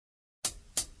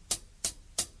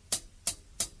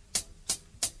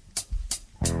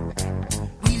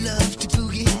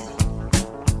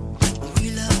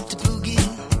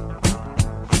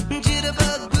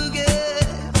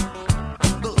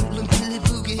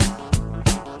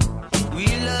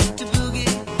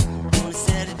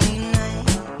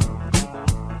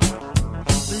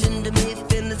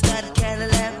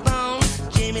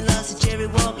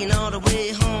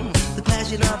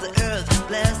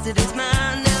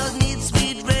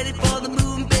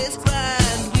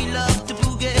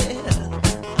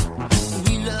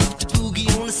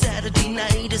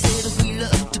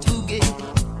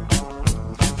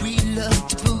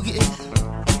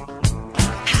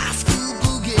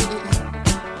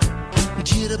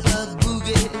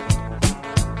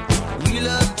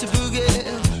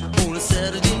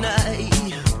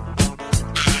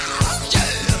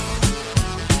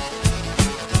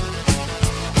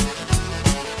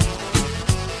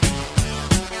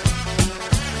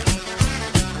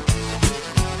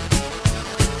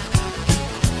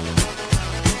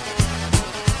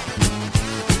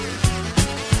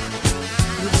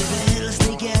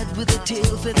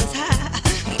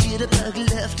the bug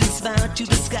left and smiled to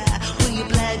the sky. With your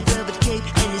black velvet cape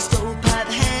and your stovepipe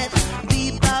hat.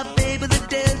 Bebop, baby, the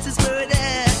dancers were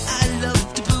there. I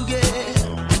love to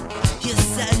boogie. Yes,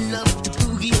 I love to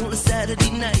boogie on a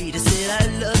Saturday night. I said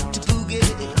I love